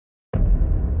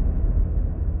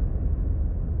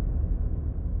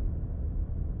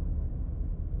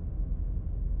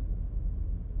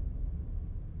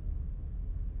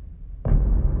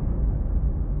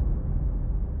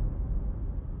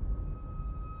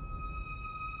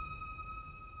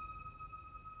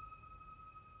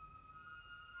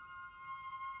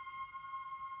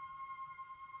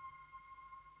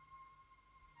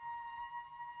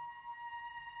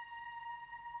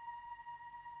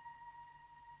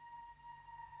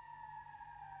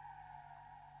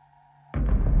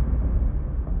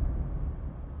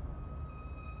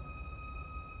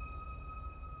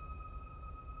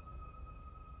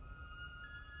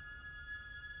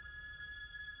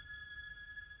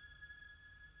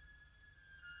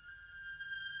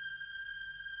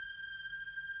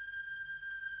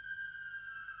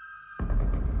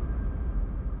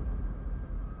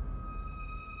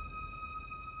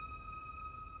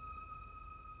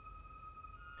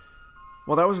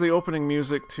Well, that was the opening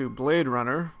music to Blade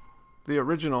Runner, the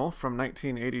original from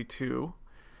 1982.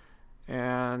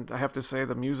 And I have to say,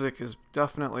 the music is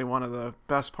definitely one of the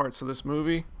best parts of this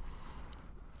movie.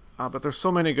 But there's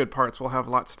so many good parts. We'll have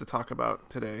lots to talk about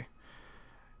today.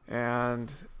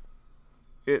 And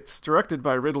it's directed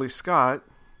by Ridley Scott,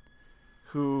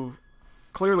 who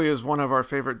clearly is one of our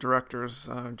favorite directors.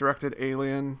 Directed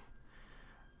Alien,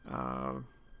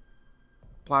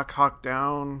 Black Hawk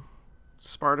Down,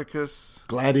 Spartacus.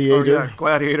 Gladiator. Oh, yeah,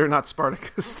 Gladiator, not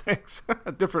Spartacus. Thanks.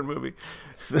 A different movie.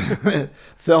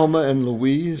 Thelma and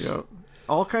Louise. Yep.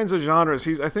 All kinds of genres.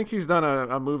 I think he's done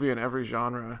a movie in every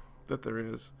genre that there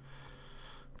is.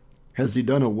 Has he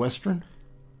done a Western?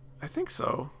 I think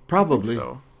so. Probably.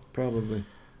 Probably.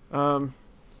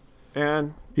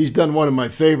 And he's done one of my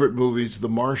favorite movies, The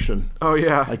Martian. Oh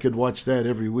yeah, I could watch that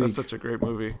every week. That's such a great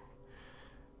movie.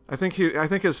 I think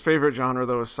his favorite genre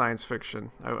though is science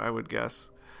fiction. I would guess.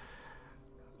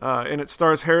 And it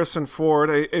stars Harrison Ford,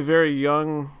 a very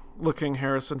young-looking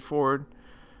Harrison Ford.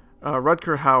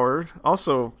 Rutger Hauer,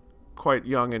 also quite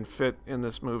young and fit in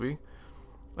this movie.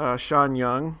 Sean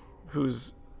Young,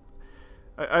 who's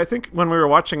I think when we were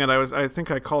watching it, I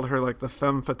think I called her like the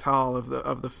femme fatale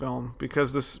of the film,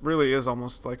 because this really is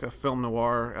almost like a film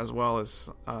noir as well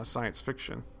as science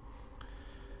fiction.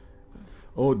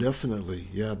 Oh, definitely.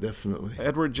 Yeah, definitely.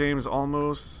 Edward James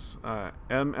Olmos,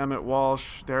 M. Emmett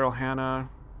Walsh, Daryl Hannah,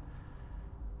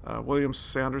 William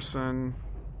Sanderson,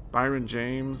 Byron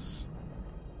James,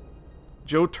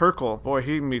 Joe Turkel. Boy,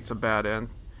 he meets a bad end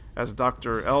as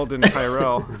Dr. Eldon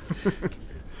Tyrell.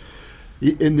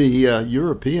 In the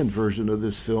European version of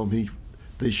this film,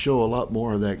 they show a lot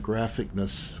more of that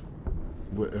graphicness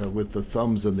with the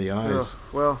thumbs and the eyes.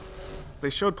 Well,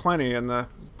 they showed plenty in the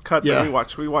cut that we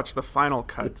watched. We watched the final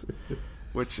cut,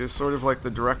 which is sort of like the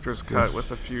director's cut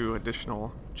with a few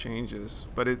additional changes.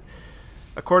 But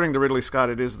according to Ridley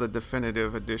Scott, it is the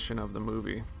definitive edition of the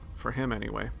movie, for him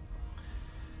anyway.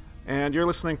 And you're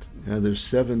listening to... Yeah, there's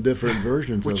 7 different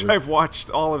versions of it. Which I've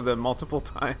watched all of them multiple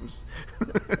times.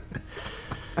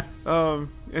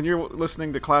 And you're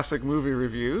listening to Classic Movie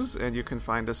Reviews, and you can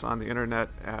find us on the internet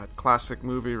at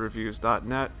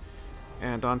classicmoviereviews.net.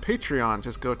 And on Patreon,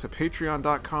 just go to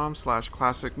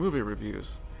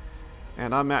patreon.com/classicmoviereviews.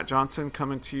 And I'm Matt Johnson,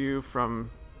 coming to you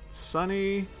from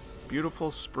sunny,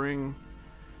 beautiful spring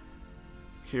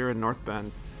here in North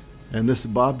Bend. And this is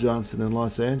Bob Johnson in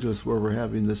Los Angeles, where we're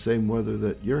having the same weather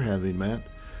that you're having, Matt.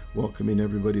 Welcoming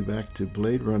everybody back to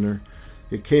Blade Runner.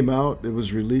 It came out, it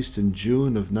was released in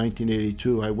June of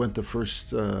 1982. I went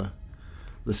the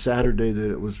Saturday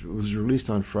that it was released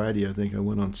on Friday. I think I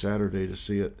went on Saturday to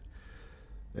see it.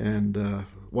 And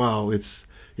wow, it's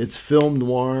film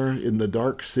noir in the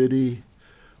dark city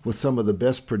with some of the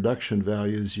best production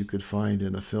values you could find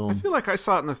in a film. I feel like I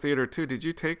saw it in the theater too. Did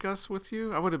you take us with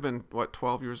you? I would have been,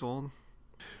 12 years old?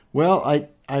 Well,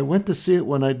 I went to see it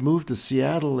when I'd moved to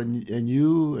Seattle, and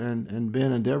you and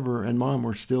Ben and Deborah and Mom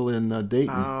were still in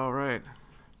Dayton. Oh, right.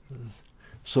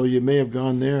 So you may have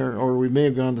gone there, or we may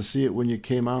have gone to see it when you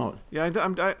came out. Yeah,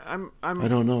 I'm I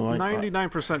don't know.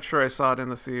 99% sure I saw it in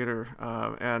the theater,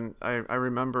 and I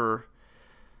remember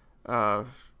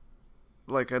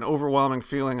like an overwhelming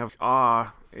feeling of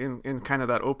awe in kind of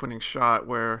that opening shot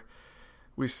where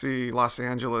we see Los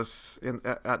Angeles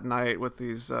at night with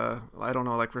these I don't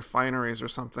know, like refineries or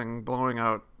something blowing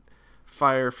out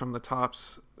fire from the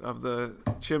tops of the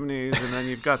chimneys, and then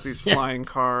you've got these flying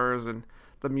cars, and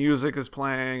the music is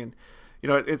playing, and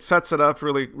it sets it up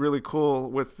really, really cool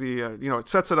with the it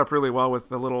sets it up really well with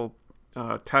the little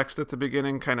text at the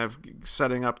beginning, kind of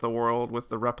setting up the world with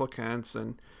the replicants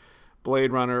and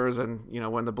Blade Runners, and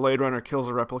when the Blade Runner kills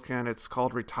a replicant, it's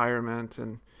called retirement,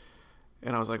 and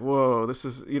I was like, whoa, this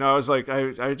is, I was like,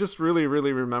 I just really,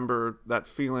 really remember that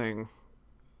feeling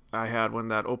I had when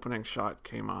that opening shot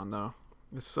came on, though.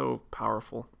 It's so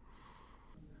powerful.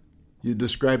 You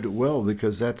described it well,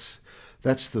 because that's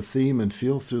the theme and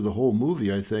feel through the whole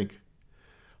movie, I think.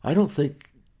 I don't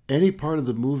think any part of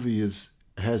the movie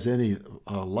has any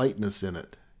lightness in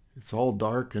it. It's all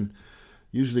dark and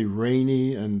usually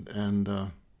rainy, and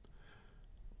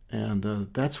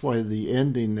that's why the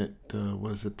ending that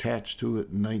was attached to it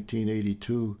in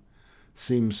 1982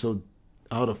 seems so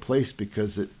out of place,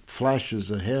 because it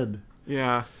flashes ahead.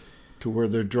 Yeah. To where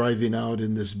they're driving out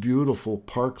in this beautiful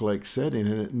park-like setting,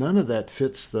 and none of that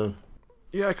fits the.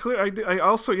 Yeah, I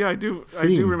also I do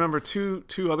remember two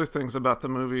other things about the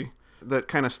movie that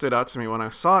kind of stood out to me when I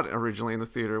saw it originally in the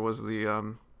theater. Was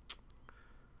the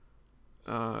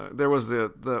there was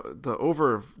the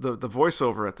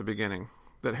voiceover at the beginning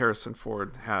that Harrison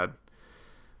Ford had,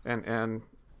 and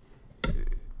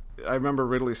I remember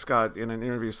Ridley Scott in an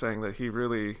interview saying that he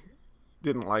really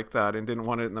didn't like that and didn't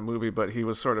want it in the movie, but he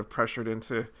was sort of pressured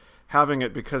into having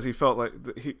it because he felt like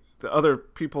the other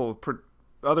people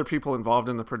involved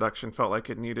in the production felt like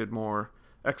it needed more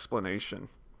explanation.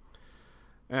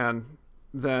 And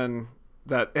then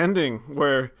that ending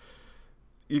where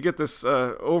you get this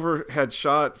overhead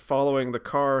shot following the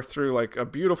car through like a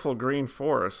beautiful green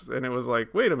forest, and it was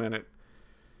like, wait a minute,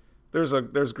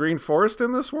 there's green forest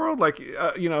in this world? Like,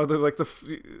 there's like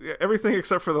everything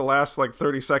except for the last like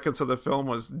 30 seconds of the film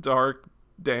was dark,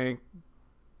 dank,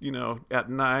 at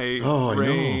night,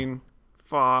 rain,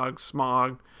 fog,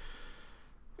 smog.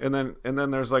 And then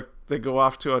there's like, they go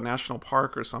off to a national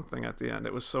park or something at the end.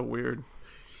 It was so weird.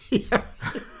 Yeah.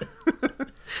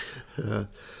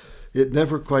 It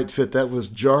never quite fit. That was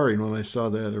jarring when I saw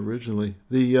that originally.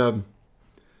 The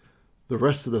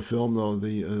rest of the film, though,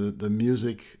 the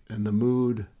music and the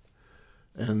mood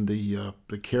and the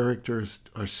characters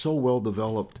are so well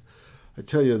developed. I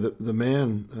tell you, the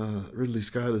man, Ridley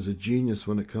Scott, is a genius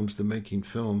when it comes to making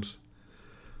films.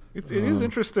 It is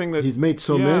interesting that he's made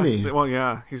so many. Well,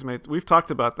 yeah, we've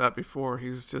talked about that before.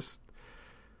 He's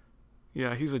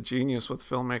a genius with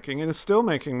filmmaking and is still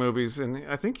making movies. And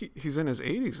I think he's in his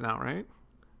 80s now, right?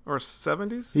 Or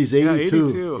 70s? He's 82. Yeah,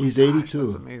 82. He's 82. Gosh,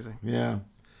 that's amazing. Yeah.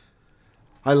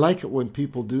 I like it when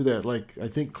people do that. Like, I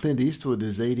think Clint Eastwood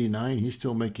is 89. He's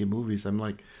still making movies. I'm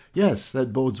like, yes,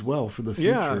 that bodes well for the future.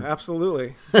 Yeah,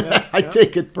 absolutely. Yeah, I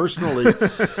take it personally.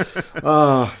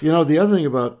 The other thing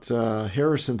about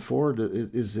Harrison Ford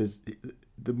is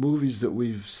the movies that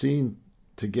we've seen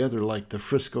together, like The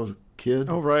Frisco Kid.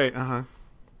 Oh, right. Uh-huh.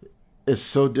 Is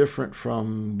so different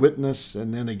from Witness,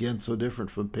 and then again so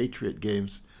different from Patriot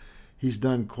Games. He's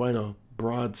done quite a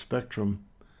broad spectrum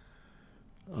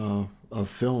of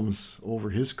films over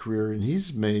his career, and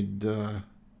he's made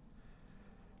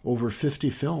over 50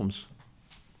 films.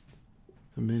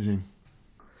 It's amazing.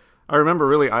 I remember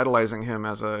really idolizing him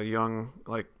as a young,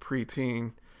 like,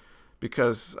 preteen,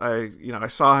 because I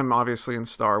saw him obviously in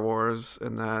Star Wars,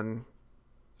 and then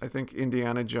I think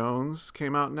Indiana Jones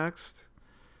came out next,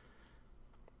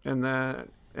 and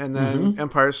then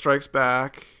Empire Strikes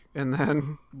Back, and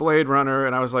then Blade Runner,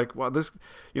 and I was like, wow, this,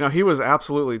 he was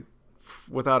absolutely,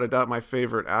 without a doubt, my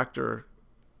favorite actor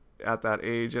at that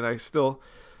age, and he's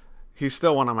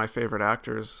still one of my favorite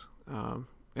actors.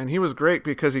 And he was great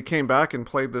because he came back and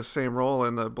played this same role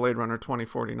in the Blade Runner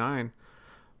 2049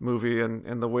 movie,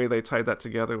 and the way they tied that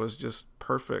together was just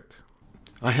perfect.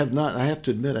 I have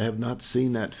to admit, I have not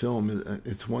seen that film.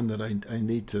 It's one that I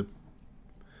need to,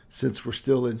 since we're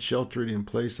still in sheltering in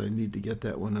place, I need to get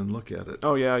that one and look at it.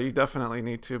 Oh yeah, you definitely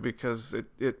need to, because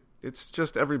it's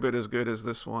just every bit as good as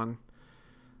this one.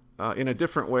 In a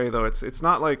different way, though. It's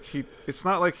not like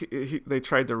they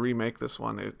tried to remake this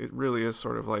one. It really is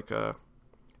sort of like a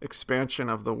expansion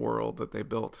of the world that they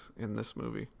built in this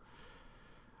movie.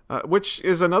 Which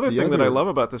is another thing that I love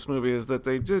about this movie, is that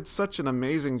they did such an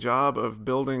amazing job of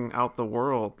building out the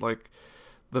world, like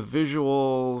the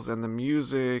visuals and the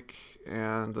music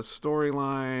and the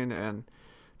storyline, and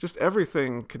just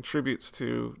everything contributes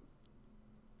to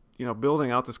building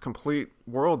out this complete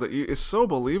world that is so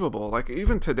believable. Like,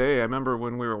 even today, I remember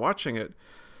when we were watching it,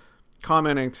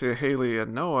 commenting to Haley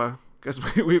and Noah, because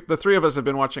the three of us have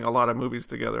been watching a lot of movies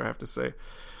together, I have to say,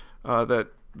 that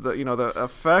the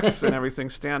effects and everything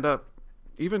stand up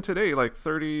even today, like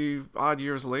 30 odd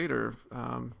years later.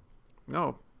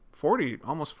 40,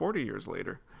 almost 40 years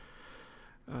later.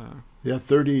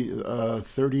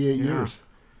 38 years.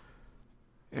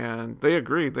 And they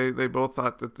agreed. They both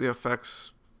thought that the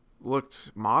effects looked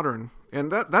modern,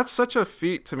 and that's such a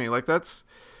feat to me. Like,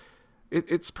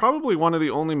 it's probably one of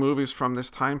the only movies from this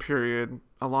time period,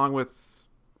 along with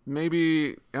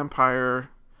maybe Empire,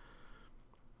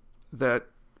 that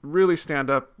really stand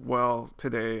up well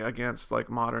today against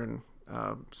like modern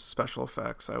special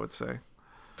effects, I would say.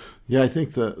 Yeah, I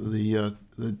think the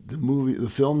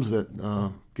films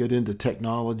that get into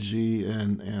technology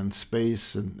and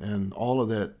space and all of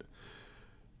that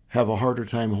have a harder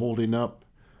time holding up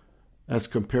as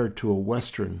compared to a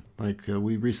Western. Like,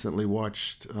 we recently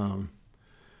watched the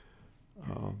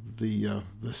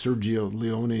Sergio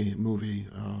Leone movie,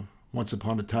 Once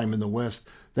Upon a Time in the West.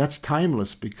 That's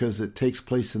timeless because it takes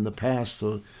place in the past,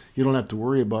 so you don't have to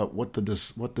worry about what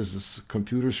does this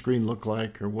computer screen look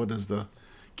like, or what does the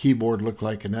keyboard look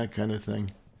like, and that kind of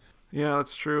thing. Yeah,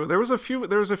 that's true. There was a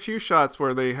few shots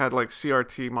where they had like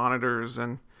CRT monitors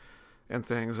and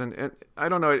things, and I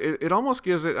don't know. It almost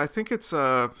gives it. I think it's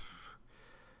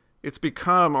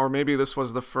become, or maybe this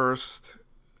was the first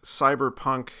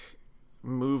cyberpunk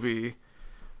movie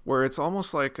where it's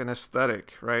almost like an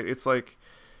aesthetic, right? It's like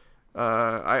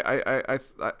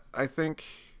I think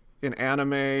in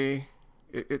anime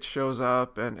it shows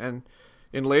up, and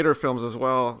in later films as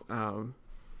well,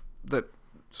 that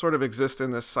sort of exist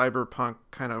in this cyberpunk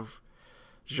kind of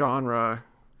genre.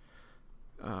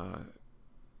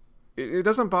 It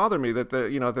doesn't bother me that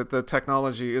the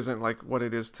technology isn't like what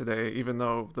it is today, even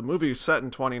though the movie is set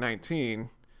in 2019.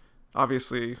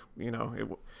 Obviously,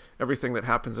 everything that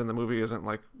happens in the movie isn't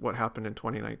like what happened in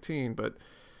 2019, but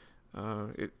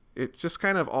it just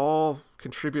kind of all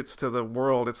contributes to the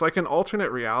world. It's like an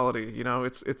alternate reality,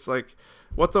 It's like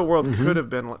what the world could have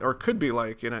been or could be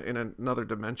like in another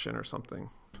dimension or something.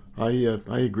 I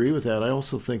agree with that. I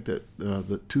also think that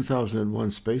the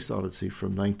 2001 Space Odyssey from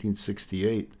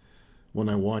 1968, when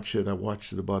I watched it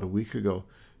about a week ago,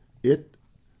 it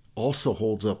also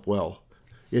holds up well.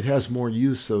 It has more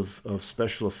use of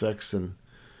special effects and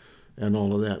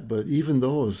all of that, but even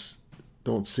those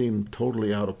don't seem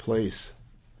totally out of place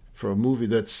for a movie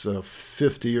that's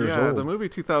 50 years old. Yeah, the movie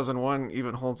 2001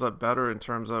 even holds up better in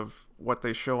terms of what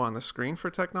they show on the screen for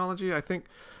technology. I think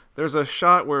there's a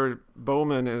shot where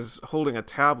Bowman is holding a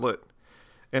tablet,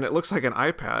 and it looks like an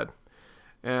iPad.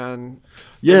 And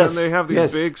then they have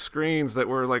these big screens that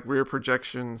were like rear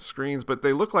projection screens, but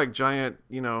they look like giant,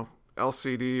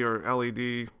 LCD or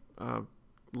LED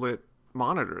lit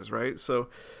monitors, right? So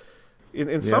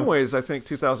in some ways, I think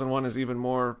 2001 is even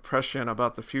more prescient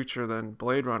about the future than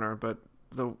Blade Runner, but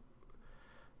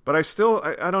I still,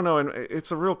 I don't know, and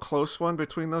it's a real close one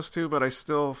between those two, but I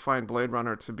still find Blade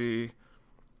Runner to be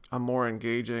a more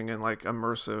engaging and like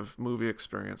immersive movie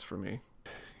experience for me.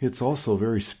 It's also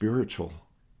very spiritual,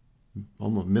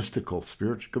 almost mystical,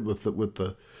 spiritual with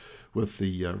the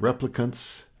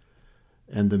replicants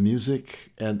and the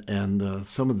music and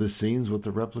some of the scenes with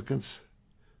the replicants,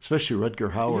 especially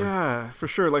Rutger Hauer. Yeah, for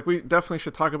sure. Like we definitely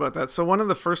should talk about that. So one of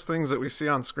the first things that we see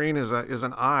on screen is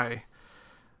an eye,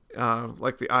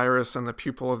 like the iris and the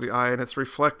pupil of the eye, and it's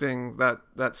reflecting that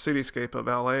cityscape of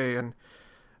LA.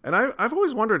 And I've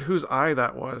always wondered whose eye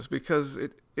that was, because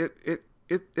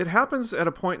it happens at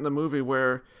a point in the movie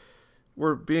where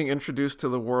we're being introduced to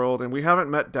the world, and we haven't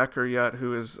met Deckard yet,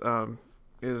 who is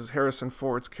Harrison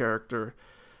Ford's character.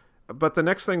 But the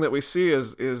next thing that we see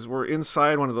is we're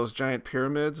inside one of those giant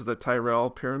pyramids, the Tyrell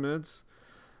pyramids,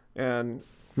 and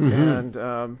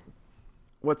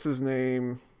what's his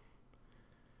name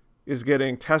is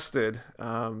getting tested.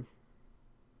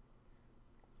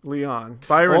 Byron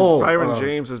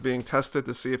James is being tested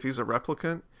to see if he's a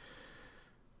replicant,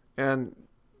 and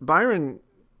Byron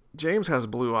James has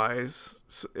blue eyes,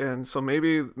 and so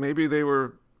maybe they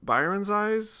were Byron's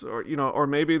eyes, or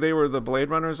maybe they were the Blade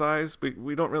Runner's eyes.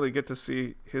 We don't really get to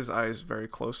see his eyes very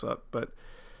close up, but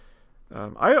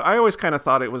I always kind of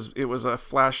thought it was a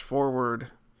flash forward.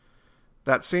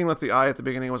 That scene with the eye at the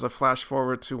beginning was a flash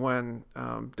forward to when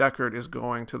Deckard is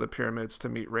going to the pyramids to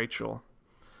meet Rachel.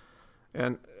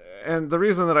 And the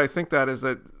reason that I think that is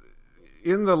that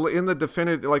in the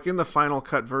definitive, like in the final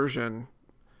cut version,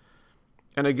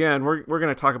 and again, we're going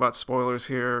to talk about spoilers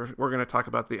here. We're going to talk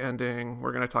about the ending.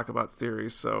 We're going to talk about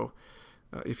theories. So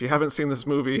if you haven't seen this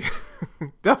movie,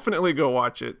 definitely go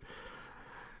watch it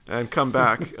and come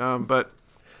back. But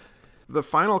the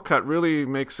final cut really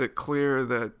makes it clear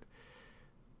that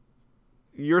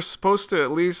you're supposed to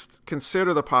at least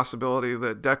consider the possibility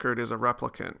that Deckard is a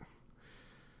replicant.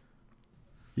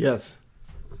 Yes.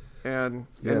 And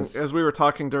as we were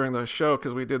talking during the show,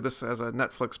 because we did this as a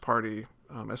Netflix party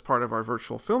as part of our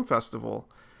virtual film festival,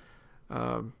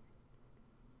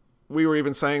 we were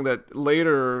even saying that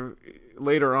later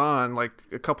on, like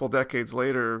a couple decades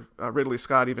later, Ridley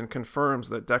Scott even confirms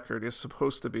that Deckard is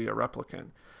supposed to be a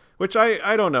replicant, which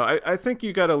I don't know. I think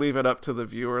you got to leave it up to the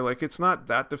viewer. Like, it's not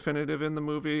that definitive in the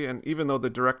movie, and even though the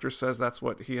director says that's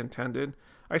what he intended,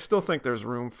 I still think there's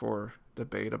room for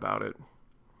debate about it.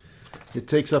 It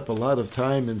takes up a lot of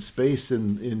time and space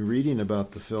in reading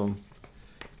about the film.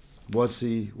 Was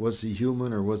he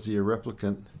human or was he a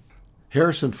replicant?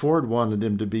 Harrison Ford wanted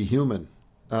him to be human,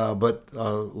 but a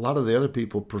lot of the other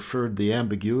people preferred the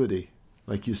ambiguity,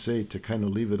 like you say, to kind of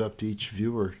leave it up to each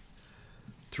viewer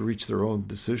to reach their own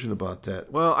decision about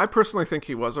that. Well, I personally think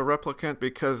he was a replicant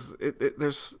because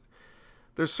there's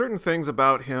certain things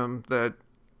about him that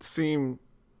seem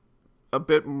a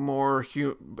bit more like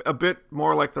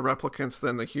the replicants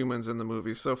than the humans in the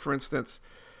movie. So, for instance,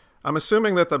 I'm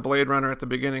assuming that the Blade Runner at the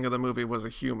beginning of the movie was a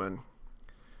human,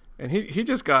 and he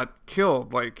just got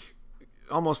killed like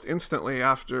almost instantly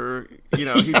after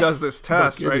he does this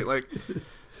test, right? Like,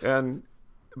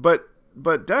 but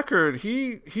Deckard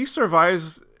he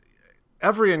survives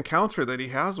every encounter that he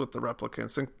has with the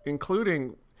replicants,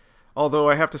 including Although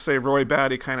I have to say Roy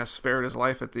Batty kind of spared his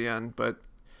life at the end, but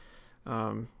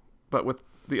with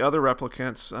the other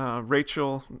replicants,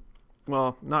 Rachel,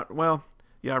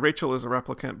 Rachel is a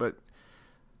replicant, but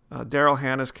Daryl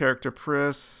Hannah's character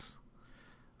Pris,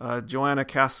 Joanna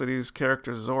Cassidy's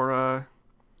character Zora,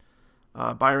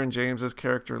 Byron James's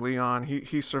character Leon,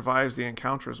 he survives the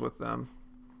encounters with them.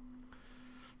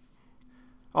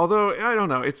 Although I don't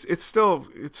know, it's still.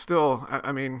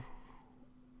 I mean,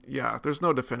 yeah, there's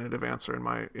no definitive answer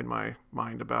in my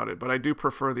mind about it, but I do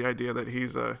prefer the idea that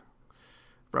he's a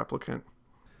replicant.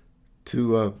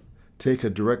 To take a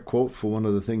direct quote for one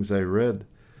of the things I read,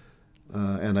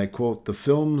 and I quote, "The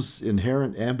film's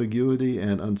inherent ambiguity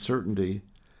and uncertainty,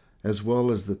 as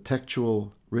well as the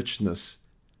textual richness,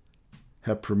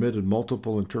 have permitted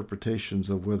multiple interpretations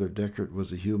of whether Deckard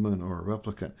was a human or a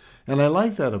replicant." And I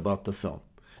like that about the film.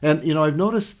 And, I've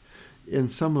noticed in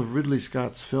some of Ridley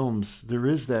Scott's films, there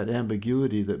is that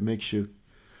ambiguity that makes you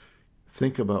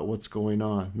think about what's going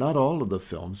on. Not all of the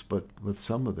films, but with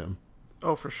some of them.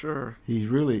 Oh, for sure. He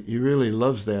really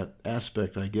loves that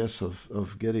aspect, I guess,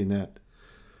 of getting that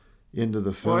into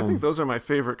the film. Well, I think those are my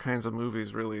favorite kinds of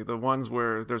movies, really. The ones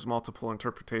where there's multiple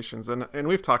interpretations. And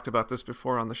we've talked about this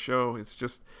before on the show. It's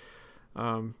just...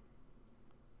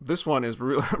 this one is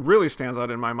really stands out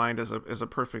in my mind as a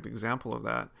perfect example of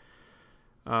that.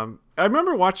 I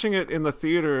remember watching it in the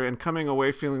theater and coming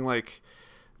away feeling like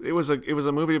it was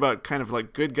a movie about kind of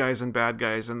like good guys and bad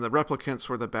guys, and the replicants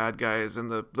were the bad guys,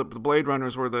 and the Blade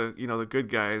Runners were the good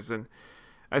guys. And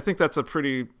I think that's a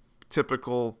pretty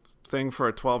typical thing for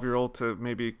a 12-year-old to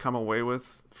maybe come away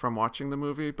with from watching the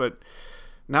movie. But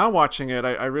now watching it,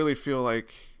 I really feel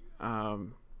like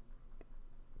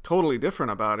totally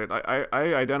different about it. I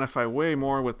identify way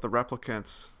more with the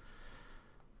replicants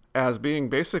as being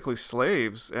basically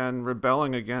slaves and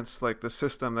rebelling against like the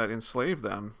system that enslaved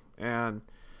them. And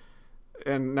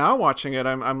now watching it,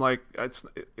 I'm like,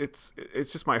 it's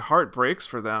just my heart breaks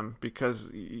for them,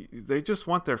 because they just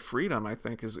want their freedom, I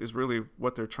think, is really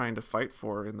what they're trying to fight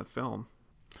for in the film.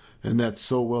 And that's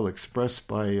so well expressed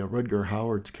by Rutger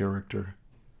Hauer's character.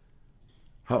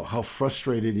 How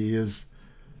frustrated he is.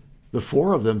 The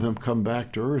four of them have come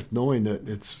back to Earth knowing that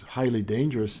it's highly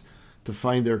dangerous, to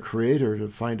find their creator, to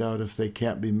find out if they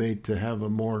can't be made to have a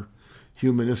more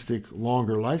humanistic,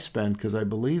 longer lifespan, because I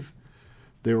believe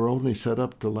they were only set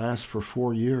up to last for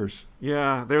 4 years.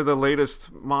 Yeah, they're the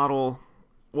latest model.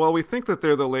 Well, we think that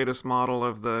they're the latest model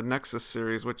of the Nexus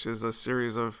series, which is a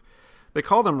series of, they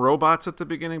call them robots at the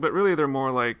beginning, but really they're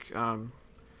more like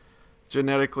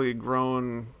genetically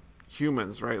grown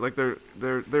humans, right? Like they're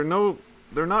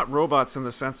not robots in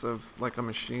the sense of like a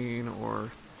machine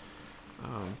or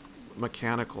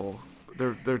mechanical.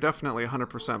 They're definitely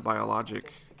 100%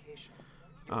 biologic,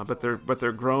 but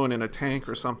they're grown in a tank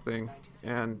or something,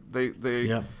 and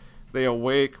they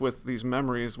awake with these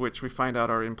memories, which we find out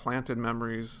are implanted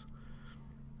memories.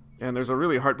 And there's a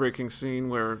really heartbreaking scene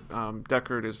where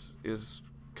Deckard is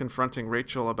confronting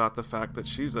Rachel about the fact that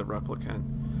she's a replicant.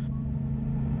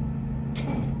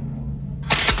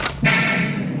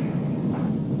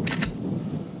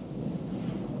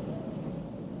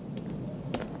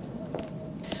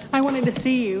 I wanted to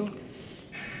see you.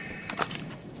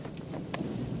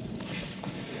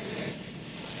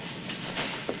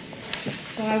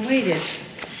 So I waited.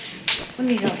 Let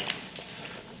me help.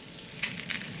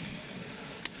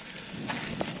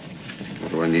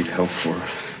 What do I need help for?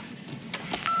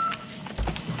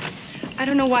 I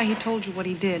don't know why he told you what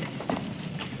he did.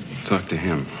 Talk to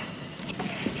him.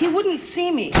 He wouldn't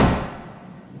see me.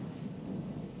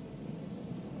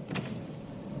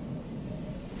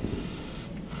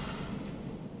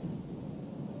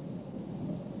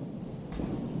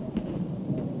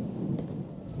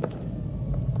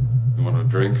 You want a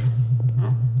drink?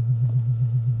 No?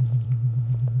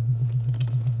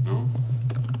 No?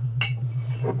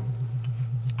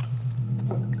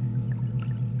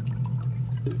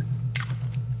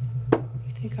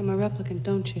 You think I'm a replicant,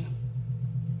 don't you?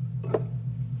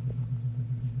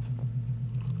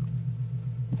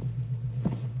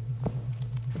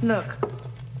 Look.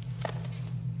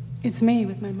 It's me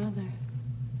with my mother.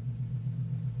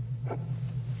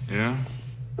 Yeah?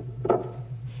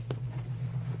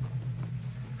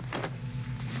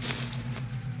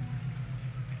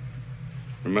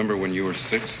 Remember when you were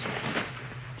 6?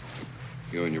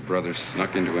 You and your brother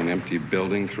snuck into an empty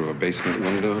building through a basement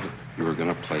window. You were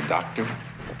gonna play doctor.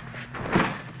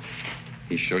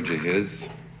 He showed you his,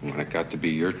 and when it got to be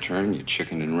your turn, you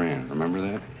chickened and ran. Remember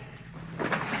that?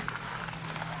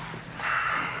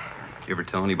 You ever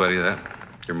tell anybody that?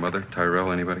 Your mother,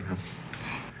 Tyrell, anybody? Huh?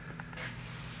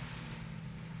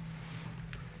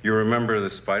 You remember the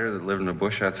spider that lived in a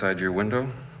bush outside your window?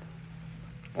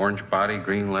 Orange body,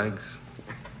 green legs.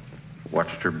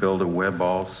 Watched her build a web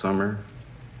all summer.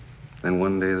 Then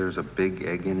one day there's a big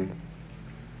egg in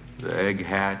it. The egg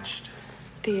hatched.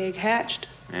 The egg hatched,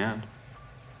 And?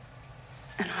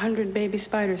 and 100 baby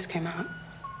spiders came out.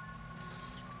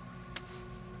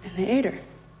 And they ate her.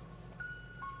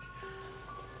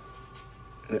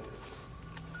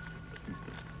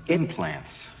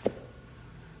 Implants.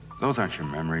 Those aren't your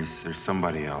memories. They're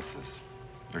somebody else's.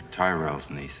 They're Tyrell's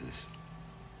nieces.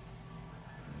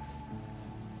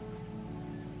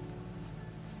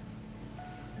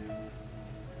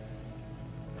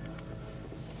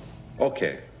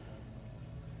 Okay.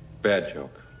 Bad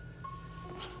joke.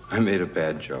 I made a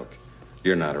bad joke.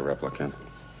 You're not a replicant.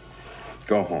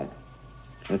 Go home.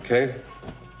 Okay?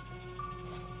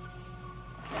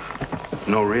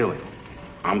 No, really.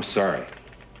 I'm sorry.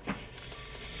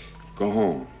 Go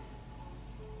home.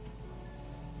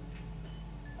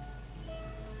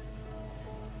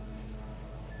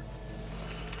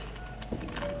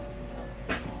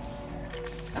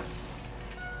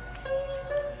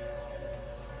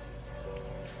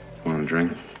 Want a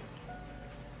drink?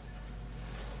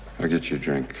 I'll get you a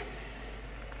drink.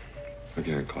 I'll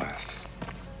get a glass.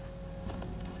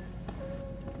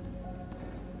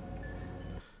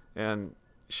 And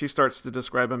she starts to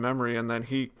describe a memory, and then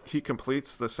he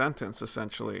completes the sentence,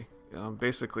 essentially,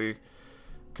 basically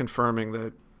confirming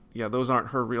that, yeah, those aren't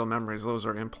her real memories, those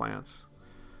are implants.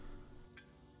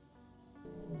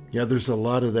 Yeah, there's a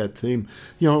lot of that theme.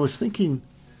 You know, I was thinking,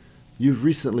 you've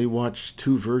recently watched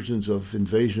 2 versions of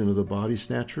Invasion of the Body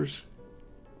Snatchers,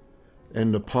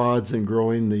 and the pods and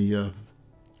growing the,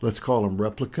 let's call them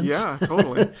replicants. Yeah,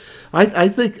 totally. I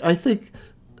think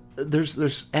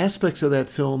there's aspects of that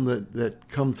film that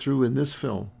come through in this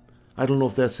film. I don't know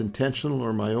if that's intentional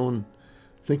or my own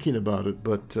thinking about it,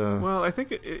 but well, I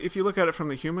think if you look at it from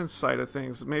the human side of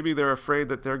things, maybe they're afraid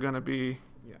that they're going to be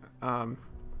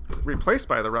replaced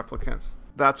by the replicants.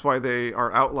 That's why they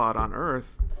are outlawed on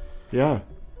Earth. yeah.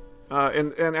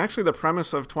 And actually, the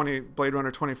premise of Blade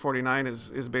Runner 2049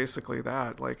 is basically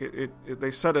that. Like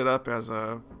they set it up as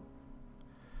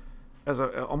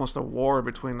almost a war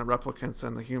between the replicants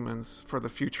and the humans for the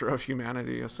future of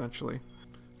humanity, essentially.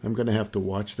 I'm going to have to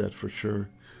watch that for sure.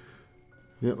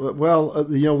 Yeah, well,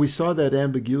 we saw that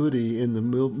ambiguity in the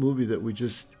movie that we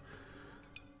just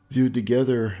viewed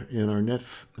together in our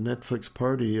Netflix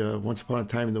party, Once Upon a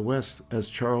Time in the West, as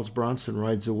Charles Bronson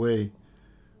rides away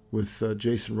with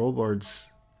Jason Robards,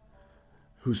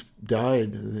 who's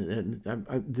died. And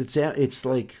it's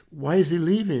like, why is he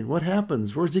leaving? What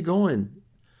happens? Where's he going?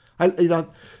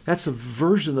 That's a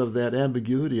version of that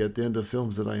ambiguity at the end of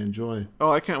films that I enjoy. Oh,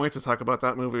 I can't wait to talk about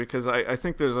that movie, because I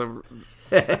think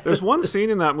there's one scene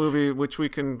in that movie which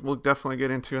we'll definitely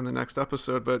get into in the next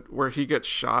episode, but where he gets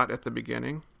shot at the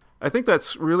beginning. I think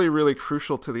that's really, really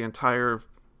crucial to the entire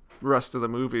rest of the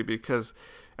movie, because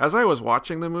as I was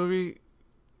watching the movie,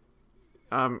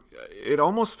 it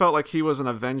almost felt like he was an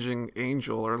avenging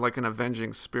angel or like an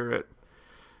avenging spirit.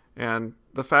 And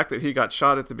the fact that he got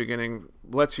shot at the beginning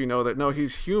lets you know that, no,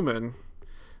 he's human.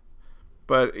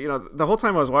 But, the whole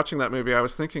time I was watching that movie, I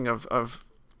was thinking of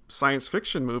science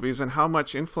fiction movies and how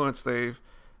much influence they've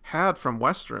had from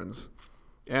Westerns.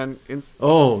 And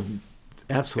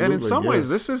absolutely. And in some yes. ways,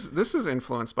 this is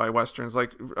influenced by Westerns.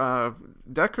 Like,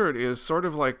 Deckard is sort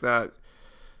of like that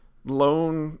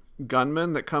lone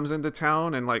gunman that comes into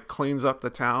town and like cleans up the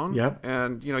town. Yep.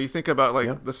 And you think about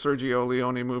the Sergio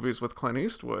Leone movies with Clint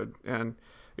Eastwood, and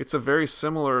it's a very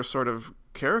similar sort of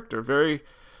character. Very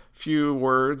few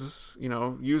words,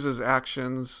 uses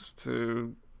actions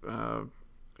to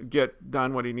get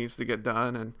done what he needs to get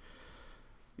done. And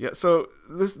yeah, so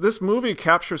this movie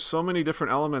captures so many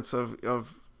different elements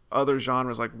of other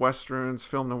genres like Westerns,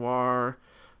 film noir.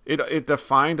 It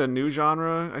defined a new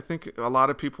genre. I think a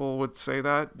lot of people would say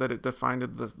that it defined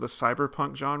the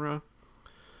cyberpunk genre.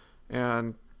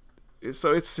 And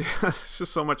so it's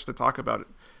just so much to talk about.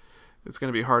 It's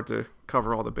going to be hard to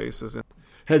cover all the bases.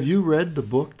 Have you read the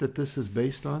book that this is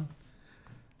based on?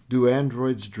 Do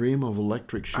Androids Dream of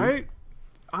Electric Sheep?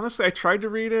 Honestly, I tried to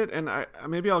read it, and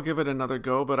maybe I'll give it another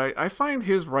go, but I find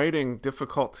his writing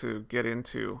difficult to get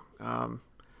into.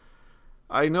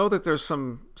 I know that there's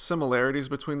some similarities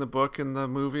between the book and the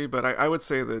movie, but I would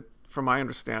say that, from my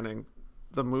understanding,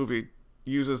 the movie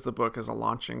uses the book as a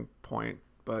launching point,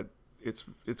 but it's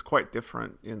quite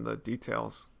different in the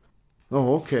details.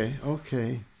 Oh, okay.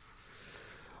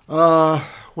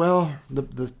 Well,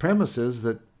 the premise is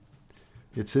that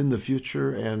it's in the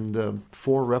future, and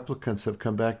 4 replicants have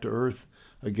come back to Earth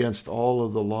against all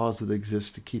of the laws that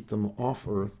exist to keep them off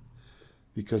Earth.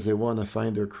 because they want to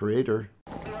find their creator.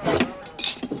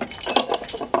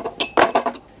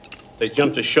 They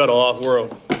jumped the shuttle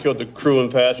off-world, killed the crew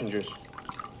and passengers.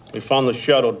 We found the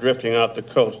shuttle drifting off the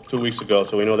coast 2 weeks ago,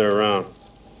 so we know they're around.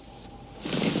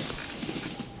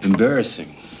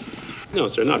 Embarrassing. No,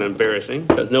 sir, not embarrassing,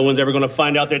 because no one's ever going to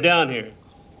find out they're down here.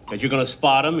 Because you're going to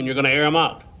spot them and you're going to air them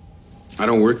out. I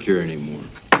don't work here anymore.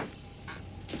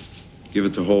 Give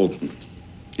it to Holt.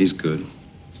 He's good.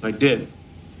 I did.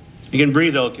 He can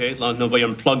breathe okay, as long as nobody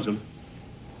unplugs him.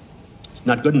 It's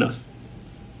not good enough.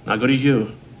 Not good as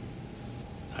you.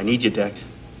 I need you, Dex.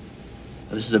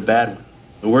 This is a bad one.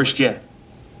 The worst yet.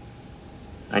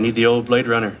 I need the old Blade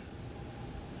Runner.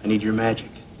 I need your magic.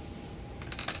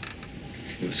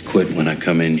 It was quit when I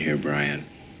come in here, Brian.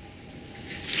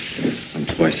 I'm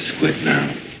twice as quit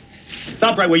now.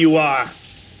 Stop right where you are.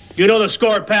 You know the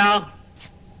score, pal.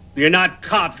 You're not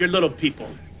cops, you're little people.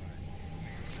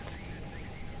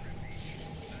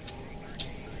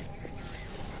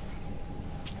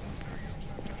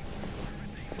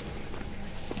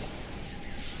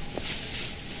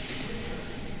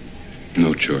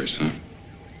 No choice, huh?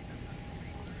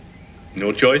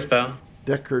 No choice, pal.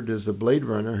 Deckard is a Blade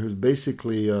Runner who's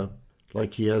basically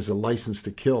like he has a license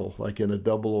to kill, like in a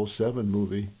 007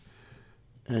 movie.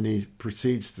 And he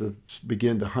proceeds to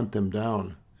begin to hunt them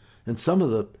down. And some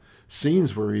of the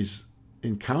scenes where he's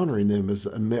encountering them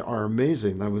are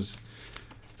amazing. I was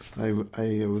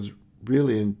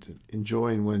really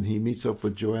enjoying when he meets up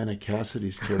with Joanna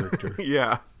Cassidy's character.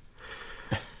 Yeah.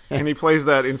 And he plays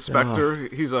that inspector.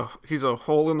 He's a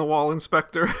hole in the wall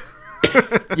inspector.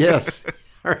 Yes.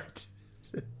 All right.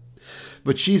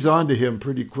 But she's onto him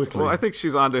pretty quickly. Well, I think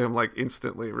she's onto him like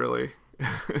instantly, really.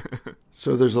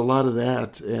 So there's a lot of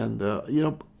that, and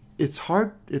it's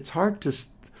hard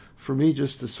for me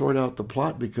just to sort out the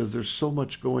plot because there's so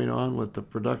much going on with the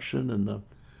production and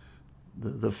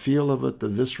the feel of it, the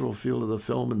visceral feel of the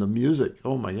film, and the music.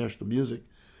 Oh my gosh, the music!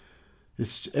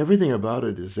 It's everything about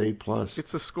it is A+.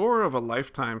 It's a score of a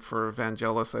lifetime for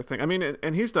Vangelis, I think. I mean,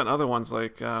 and he's done other ones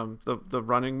like the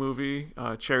Running movie,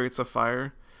 Chariots of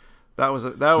Fire. That was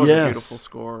a beautiful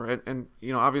score, and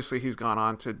obviously he's gone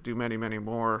on to do many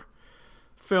more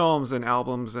films and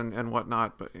albums and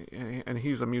whatnot. And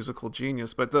he's a musical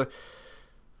genius. But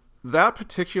that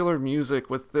particular music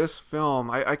with this film,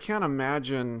 I can't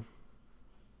imagine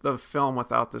the film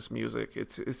without this music.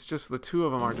 It's just the two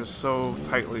of them are just so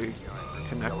tightly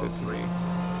connected to me.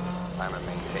 Timer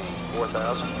maintaining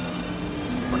 4,000.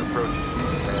 When approaching,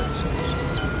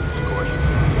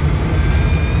 caution.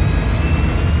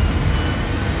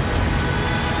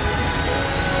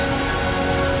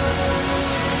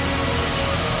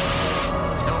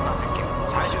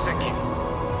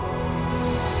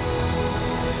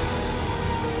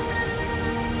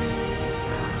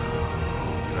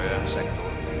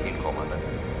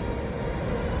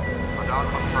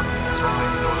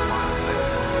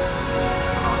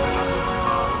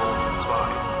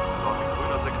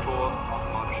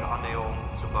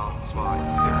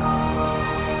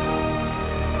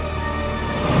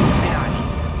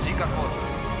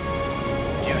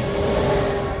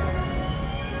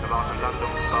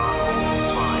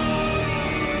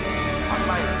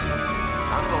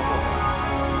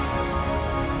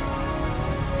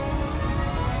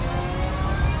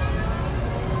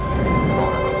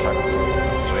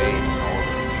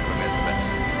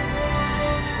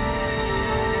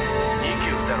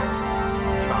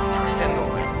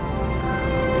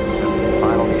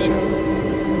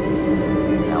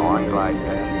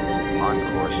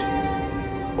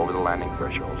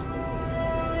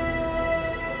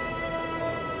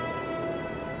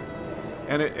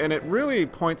 And it really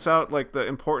points out like the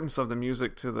importance of the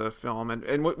music to the film,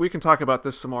 and we can talk about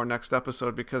this some more next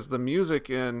episode, because the music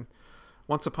in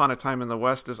Once Upon a Time in the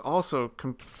West is also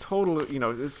totally,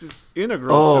 it's just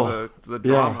integral to the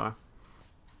drama.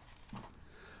 Yeah.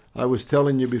 I was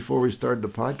telling you before we started the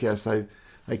podcast,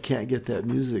 I can't get that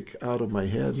music out of my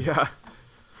head. Yeah.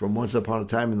 From Once Upon a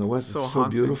Time in the West, it's so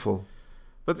beautiful.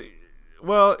 But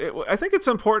I think it's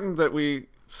important that we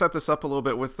set this up a little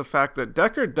bit with the fact that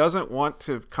Deckard doesn't want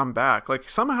to come back. Like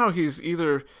somehow he's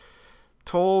either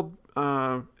told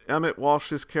Emmett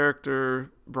Walsh's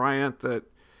character Bryant that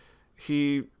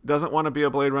he doesn't want to be a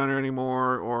Blade Runner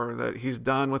anymore, or that he's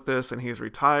done with this and he's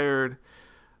retired.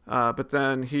 But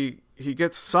then he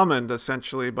gets summoned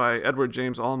essentially by Edward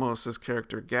James Olmos's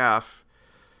character Gaff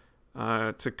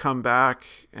to come back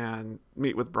and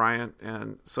meet with Bryant,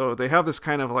 and so they have this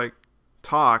kind of like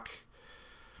talk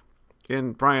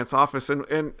in Bryant's office,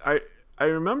 and I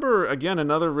remember, again,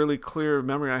 another really clear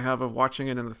memory I have of watching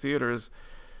it in the theater is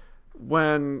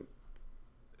when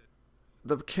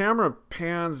the camera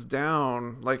pans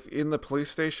down, like in the police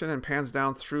station, and pans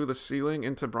down through the ceiling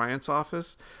into Bryant's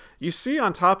office. You see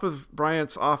on top of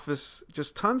Bryant's office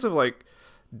just tons of like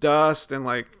dust and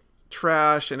like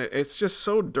trash, and it's just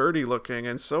so dirty looking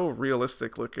and so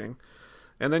realistic looking.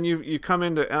 And then you come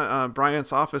into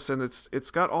Bryant's office, and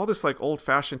it's got all this like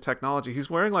old-fashioned technology. He's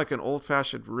wearing like an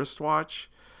old-fashioned wristwatch,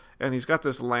 and he's got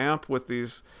this lamp with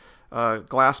these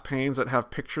glass panes that have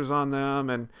pictures on them,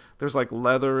 and there's like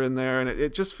leather in there, and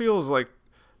it just feels like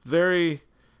very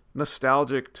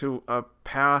nostalgic to a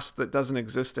past that doesn't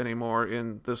exist anymore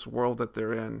in this world that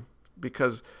they're in.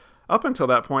 Because up until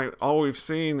that point, all we've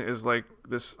seen is like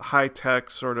this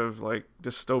high-tech sort of like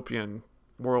dystopian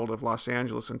world of Los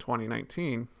Angeles in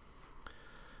 2019.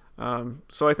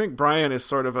 So I think Brian is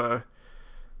sort of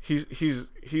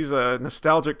he's a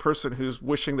nostalgic person who's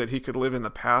wishing that he could live in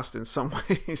the past in some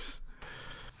ways.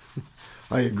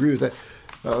 I agree with that.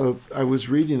 I was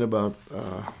reading about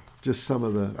just some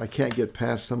of I can't get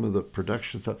past some of the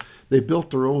production stuff. They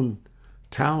built their own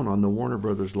town on the Warner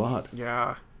Brothers lot.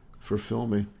 Yeah. For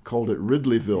filming, called it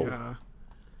Ridleyville. Yeah.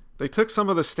 They took some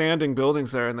of the standing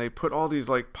buildings there, and they put all these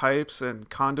like pipes and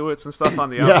conduits and stuff on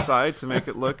the outside to make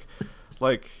it look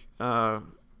like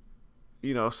something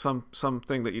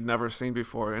that you'd never seen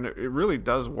before, and it really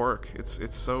does work.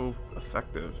 It's so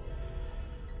effective.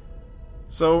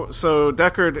 So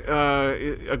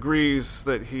Deckard agrees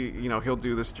that he'll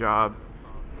do this job.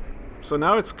 So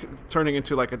now it's turning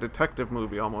into like a detective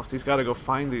movie almost. He's got to go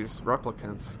find these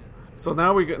replicants. So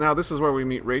now this is where we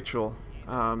meet Rachel.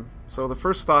 So the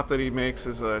first stop that he makes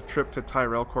is a trip to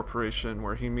Tyrell Corporation,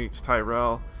 where he meets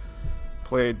Tyrell,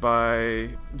 played by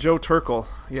Joe Turkel.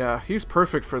 Yeah, he's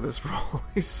perfect for this role.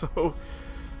 He's so...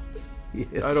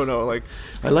 Yes. I don't know, like...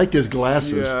 I liked his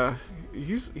glasses. Yeah.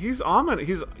 He's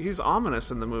ominous. He's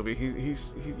ominous in the movie.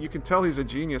 He's you can tell he's a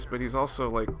genius, but he's also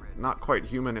like not quite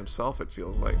human himself, it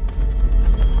feels like.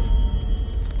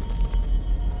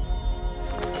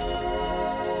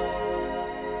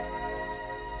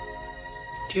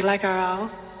 Do you like our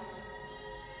owl?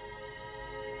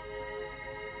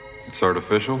 It's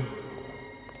artificial?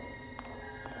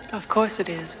 Of course it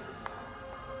is.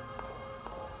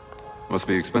 Must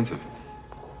be expensive.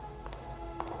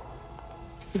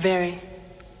 Very.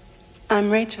 I'm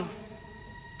Rachel.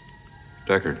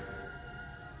 Deckard.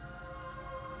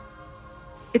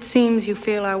 It seems you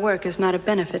feel our work is not a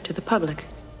benefit to the public.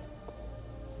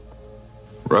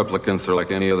 Replicants are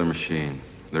like any other machine.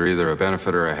 They're either a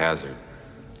benefit or a hazard.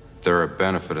 If they're a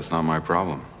benefit, it's not my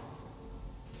problem.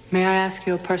 May I ask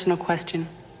you a personal question?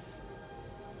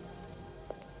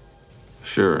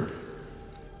 Sure.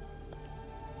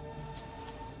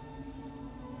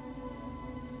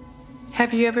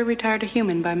 Have you ever retired a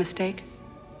human by mistake?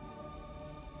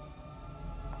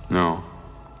 No.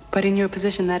 But in your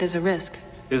position, that is a risk.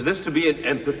 Is this to be an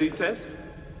empathy test?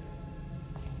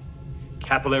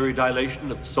 Capillary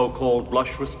dilation of the so-called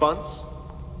blush response?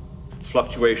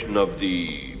 Fluctuation of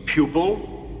the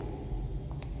pupil?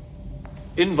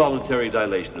 Involuntary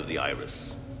dilation of the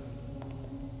iris?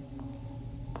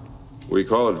 We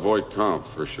call it Voight-Kampff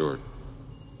for short.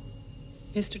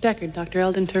 Mr. Deckard, Dr.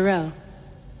 Eldon Tyrell.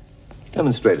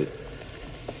 Demonstrate it.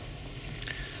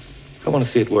 I want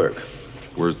to see it work.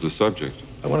 Where's the subject?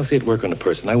 I want to see it work on a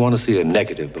person. I want to see a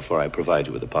negative before I provide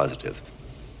you with a positive.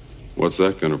 What's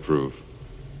that going to prove?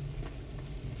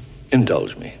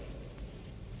 Indulge me.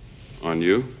 On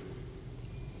you?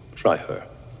 Try her.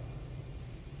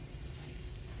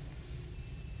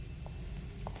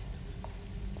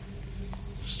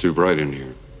 It's too bright in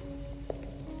here.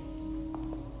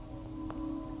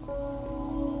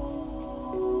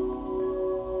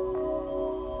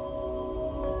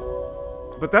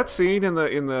 But that scene in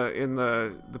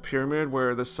the pyramid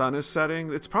where the sun is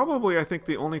setting, it's probably, I think,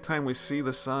 the only time we see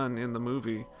the sun in the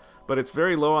movie. But it's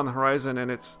very low on the horizon,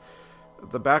 and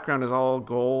the background is all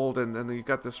gold, and then you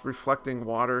got this reflecting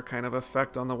water kind of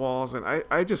effect on the walls. And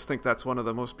I just think that's one of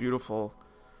the most beautiful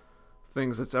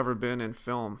things that's ever been in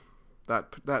film.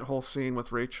 That whole scene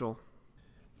with Rachel.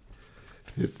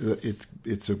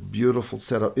 It's a beautiful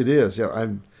setup. It is. Yeah.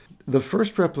 The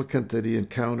first replicant that he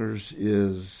encounters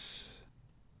is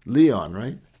Leon,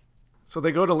 right? So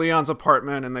they go to Leon's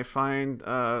apartment and they find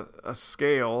a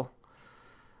scale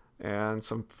and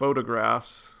some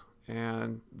photographs,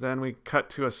 and then we cut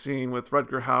to a scene with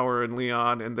Rutger Hauer and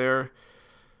Leon, and they're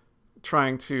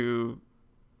trying to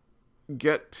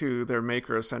get to their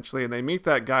maker essentially, and they meet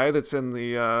that guy that's in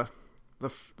the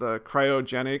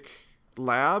cryogenic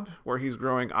lab where he's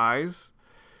growing eyes.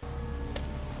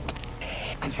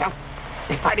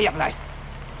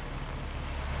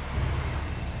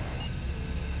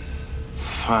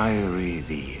 Fiery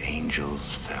the angels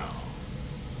fell.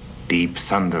 Deep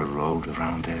thunder rolled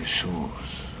around their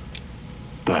shores,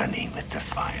 burning with the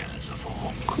fires of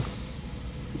Orc.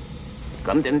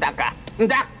 Come to Ndaka.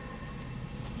 Ndak!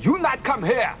 You not come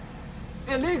here!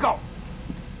 Illegal!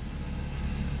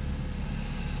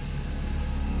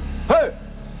 Hey!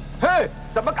 Hey!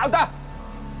 怎麼搞得?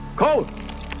 Cold!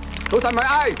 Those are my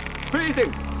eyes!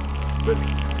 Freezing!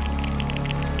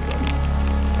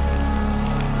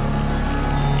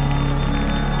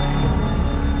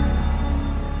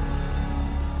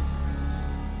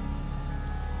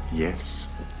 Yes.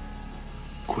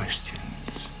 Questions.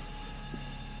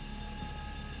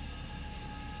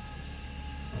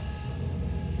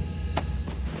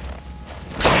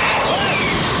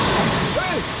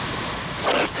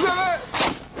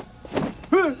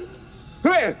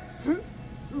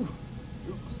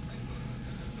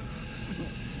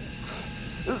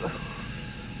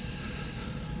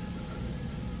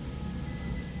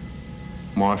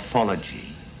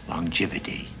 Morphology,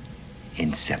 longevity,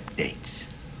 incept dates.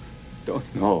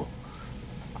 Don't know.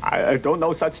 I don't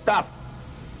know such stuff.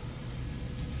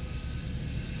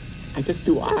 I just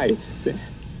do eyes.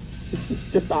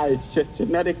 Just eyes.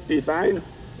 Genetic design.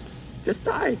 Just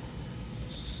eyes.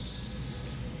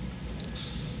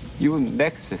 You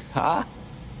Nexus, huh?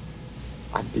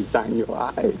 I design your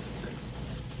eyes.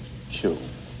 Sure.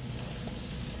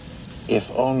 If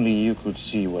only you could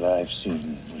see what I've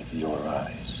seen with your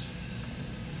eyes.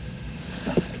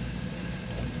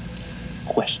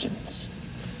 Questions?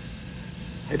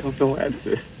 I don't know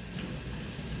answers.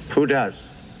 Who does?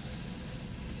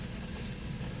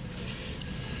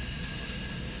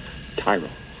 Tyrell.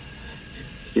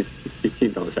 He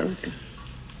knows everything.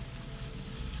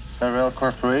 Tyrell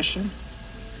Corporation?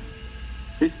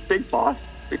 He's big boss,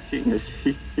 big genius.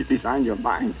 He designed your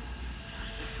mind.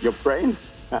 Your brain.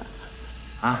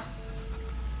 Huh?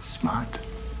 Smart.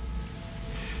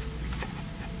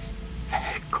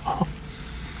 Cool.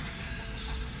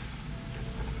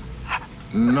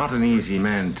 Not an easy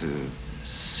man to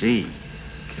see.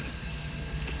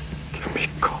 Give me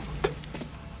gold.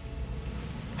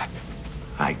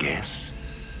 I guess.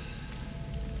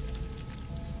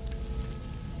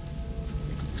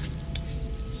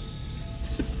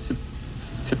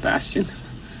 Sebastian,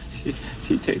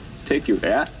 he take you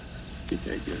there. He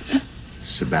take you there.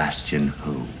 Sebastian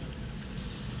who?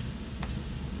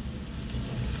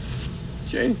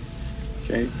 J.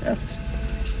 F.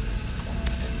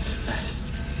 Sebastian.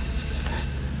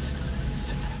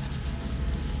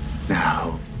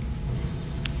 Now,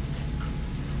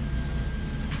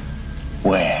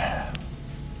 where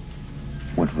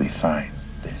would we find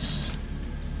this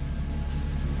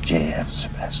J.F.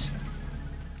 Sebastian?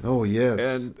 Oh, yes.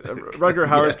 And Rutger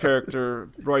Hauer's character,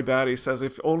 Roy Batty, says,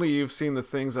 if only you've seen the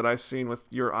things that I've seen with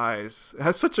your eyes.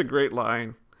 That's such a great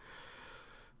line.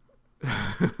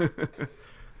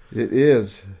 It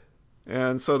is.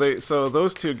 And so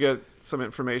those two get some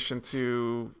information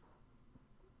to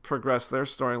progress their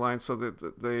storyline, so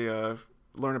that they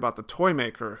learn about the toy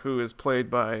maker, who is played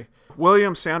by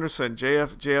William Sanderson,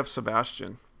 J.F.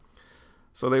 Sebastian.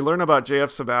 So they learn about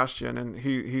J.F. Sebastian, and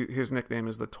his nickname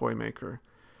is the Toy Maker.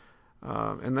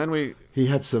 And then he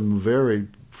had some very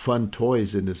fun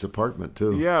toys in his apartment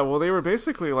too. Yeah, well, they were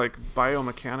basically like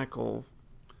biomechanical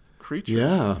creatures.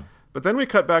 Yeah. But then we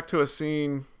cut back to a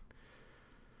scene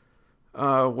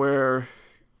where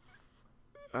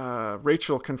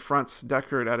Rachel confronts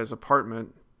Deckard at his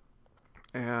apartment,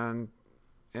 and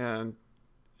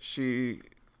she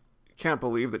can't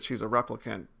believe that she's a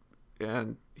replicant.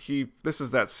 And this is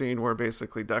that scene where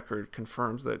basically Deckard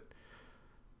confirms that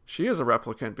she is a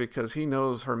replicant because he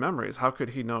knows her memories. How could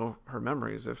he know her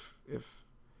memories if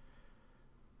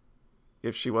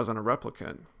she wasn't a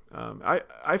replicant?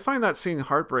 I find that scene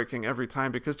heartbreaking every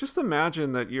time, because just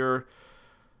imagine that you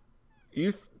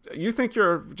think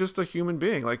you're just a human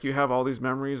being, like you have all these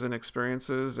memories and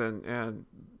experiences, and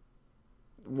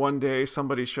one day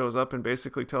somebody shows up and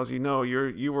basically tells you, no,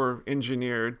 you were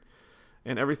engineered,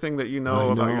 and everything that you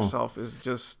know about yourself is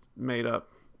just made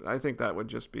up. I think that would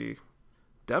just be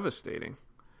devastating.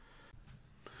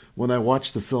 When I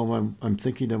watch the film, I'm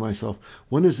thinking to myself,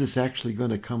 when is this actually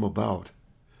going to come about?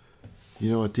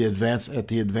 You know, at the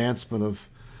advancement of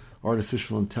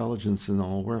artificial intelligence and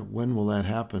all, when will that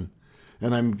happen?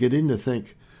 And I'm getting to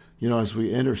think, you know, as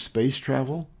we enter space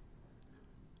travel,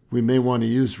 we may want to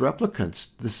use replicants.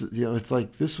 It's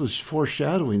like this was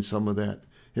foreshadowing some of that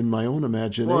in my own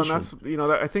imagination. Well, and that's,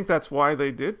 I think that's why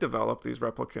they did develop these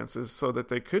replicants, is so that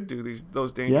they could do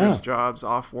those dangerous jobs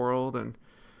off-world and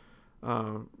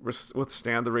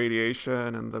withstand the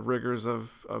radiation and the rigors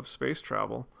of space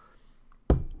travel.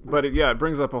 But it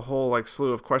brings up a whole like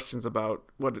slew of questions about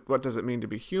what does it mean to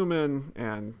be human,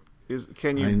 and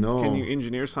can you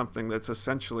engineer something that's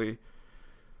essentially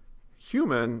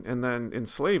human and then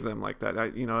enslave them like that?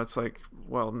 It's like,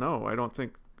 well, no, I don't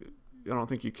think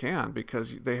you can,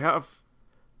 because they have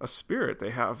a spirit.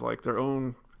 They have like their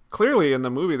own. Clearly, in the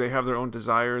movie, they have their own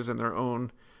desires and their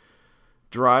own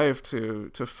drive to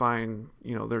find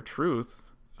their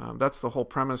truth. That's the whole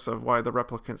premise of why the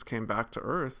replicants came back to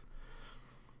Earth.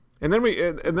 And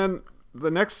then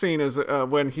the next scene is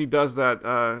when he does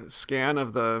that scan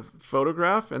of the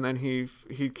photograph, and then he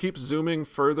keeps zooming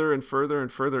further and further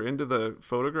and further into the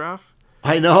photograph.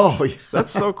 I know.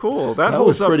 That's so cool. That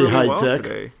holds was pretty up really high well tech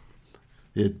today.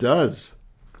 It does.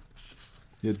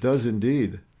 It does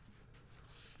indeed.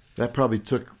 That probably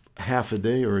took half a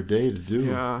day or a day to do.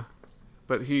 Yeah,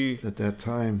 but at that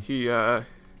time he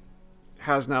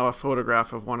has now a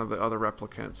photograph of one of the other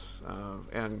replicants,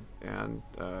 and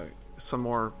some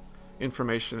more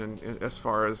information as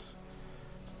far as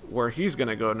where he's going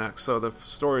to go next. So the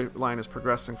storyline is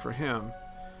progressing for him.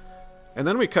 And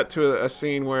then we cut to a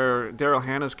scene where Daryl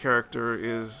Hannah's character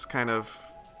is kind of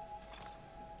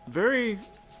very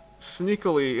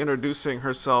sneakily introducing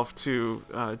herself to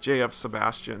J.F.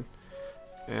 Sebastian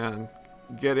and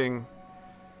getting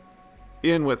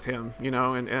in with him,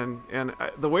 and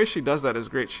the way she does that is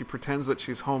great. She pretends that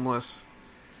she's homeless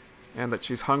and that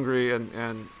she's hungry,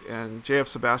 and J.F.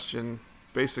 Sebastian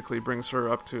basically brings her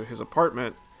up to his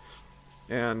apartment,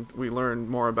 and we learn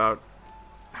more about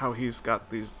how he's got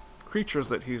these creatures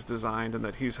that he's designed, and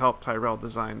that he's helped Tyrell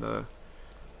design the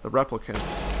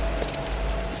replicants.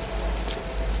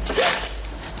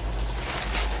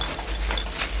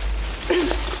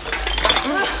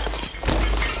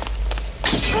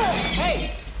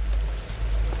 Hey!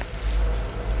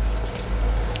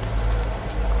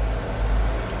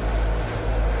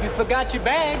 You forgot your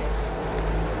bag.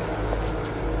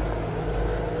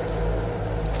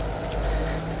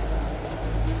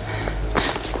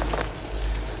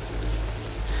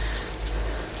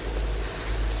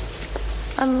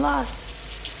 I'm lost.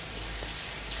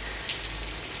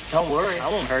 Don't worry, I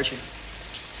won't hurt you.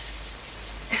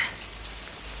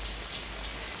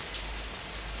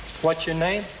 What's your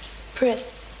name?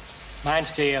 Pris.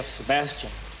 Mine's J.F.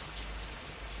 Sebastian.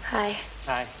 Hi.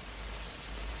 Hi.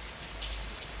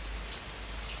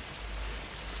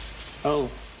 Oh,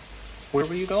 where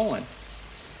were you going?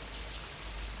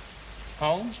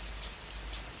 Home?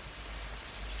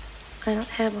 I don't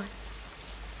have one.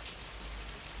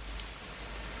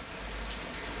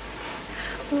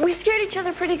 We scared each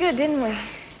other pretty good, didn't we?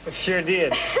 We sure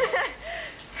did.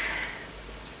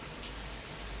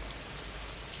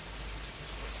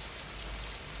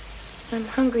 I'm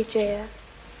hungry, J.F.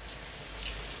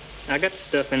 I got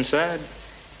stuff inside.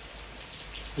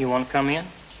 You want to come in?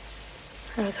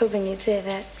 I was hoping you'd say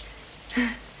that.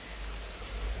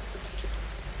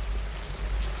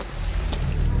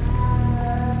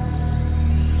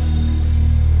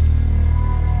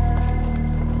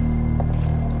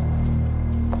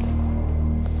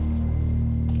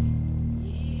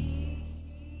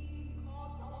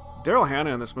 Daryl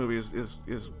Hannah in this movie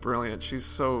is brilliant. She's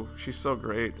so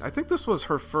great. I think this was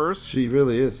her first. She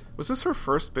really is. Was this her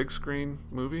first big screen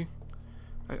movie?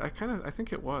 I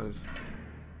think it was.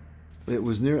 It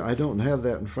was near. I don't have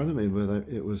that in front of me, but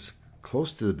it was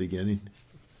close to the beginning.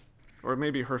 Or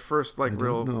maybe her first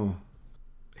real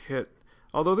hit.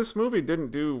 Although this movie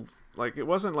didn't do it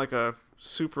wasn't like a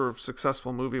super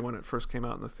successful movie when it first came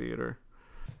out in the theater.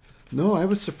 No, I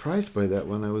was surprised by that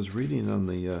when I was reading on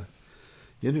the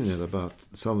internet about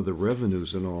some of the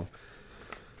revenues and all.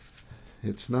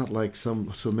 It's not like so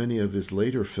many of his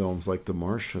later films, like The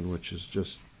Martian, which has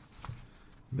just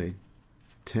made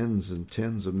tens and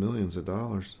tens of millions of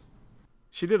dollars.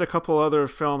 She did a couple other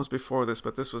films before this,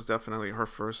 but this was definitely her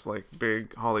first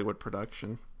big Hollywood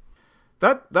production.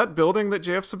 That building that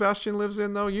J.F. Sebastian lives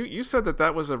in, though, you said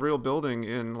that was a real building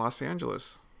in Los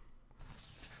Angeles.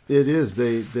 It is.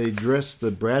 They dressed the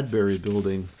Bradbury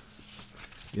building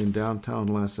in downtown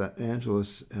Los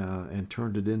Angeles and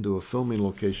turned it into a filming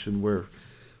location where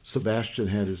Sebastian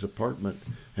had his apartment,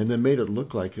 and they made it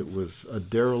look like it was a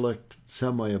derelict,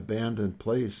 semi-abandoned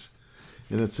place.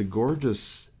 And it's a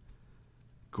gorgeous,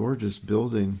 gorgeous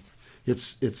building.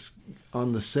 It's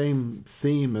on the same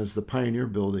theme as the Pioneer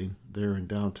Building there in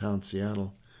downtown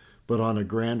Seattle, but on a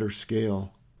grander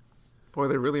scale. Boy,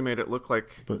 they really made it look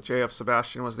like J.F.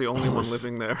 Sebastian was the only one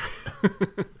living there.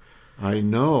 I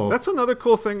know. That's another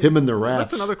cool thing. Him and the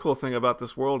rats. That's another cool thing about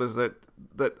this world is that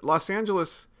Los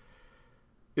Angeles,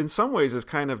 in some ways, is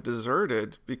kind of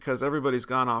deserted because everybody's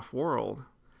gone off world.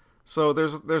 So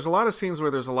there's a lot of scenes where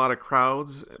there's a lot of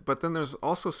crowds, but then there's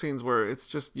also scenes where it's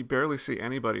just you barely see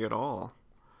anybody at all.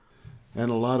 And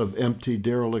a lot of empty,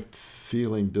 derelict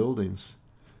feeling buildings.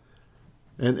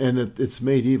 And it's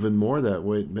made even more that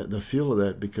way, the feel of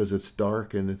that, because it's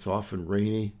dark and it's often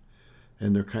rainy,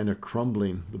 and they're kind of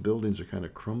crumbling. The buildings are kind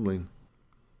of crumbling.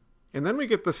 And then we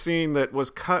get the scene that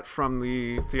was cut from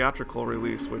the theatrical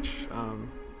release, which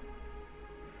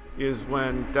is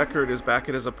when Deckard is back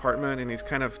at his apartment and he's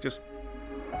kind of just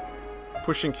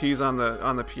pushing keys on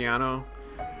the piano,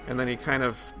 and then he kind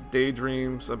of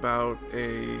daydreams about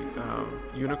a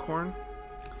unicorn.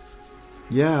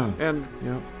 Yeah. And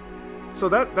yeah. So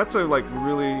that's a like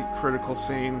really critical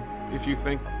scene if you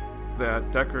think that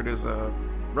Deckard is a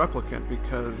replicant,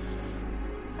 because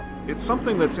it's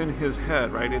something that's in his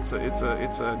head, right? It's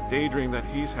a daydream that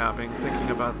he's having, thinking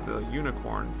about the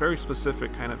unicorn. Very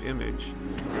specific kind of image.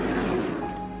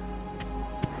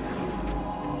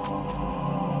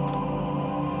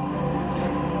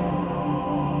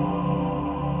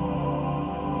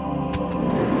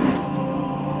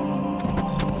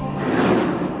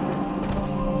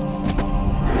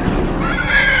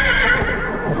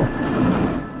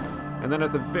 And then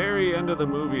at the very end of the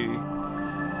movie,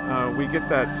 we get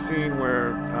that scene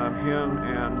where him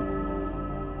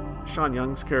and Sean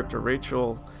Young's character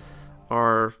Rachel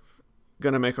are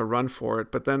going to make a run for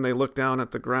it, but then they look down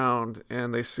at the ground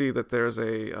and they see that there's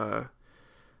a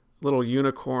little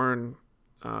unicorn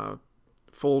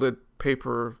folded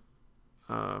paper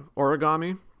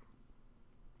origami,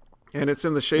 and it's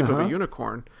in the shape of a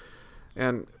unicorn.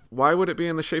 And why would it be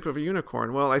in the shape of a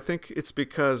unicorn? Well, I think it's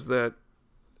because that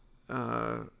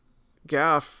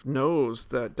Gaff knows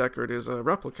that Deckard is a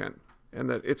replicant, and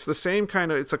that it's the same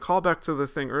kind of, it's a callback to the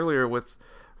thing earlier with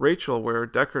Rachel where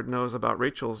Deckard knows about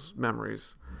Rachel's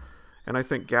memories, and I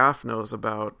think Gaff knows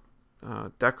about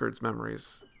Deckard's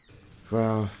memories.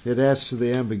 Well, it adds to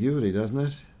the ambiguity, doesn't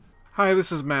it? Hi,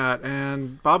 this is Matt,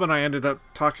 and Bob and I ended up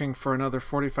talking for another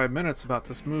 45 minutes about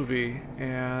this movie,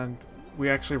 and we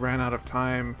actually ran out of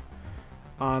time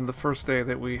on the first day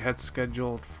that we had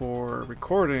scheduled for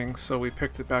recording, so we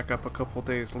picked it back up a couple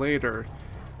days later.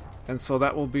 And so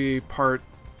that will be part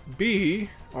B,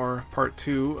 or part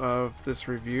 2 of this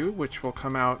review, which will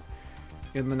come out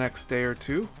in the next day or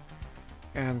two.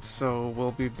 And so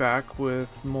we'll be back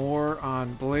with more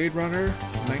on Blade Runner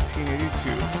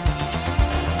 1982.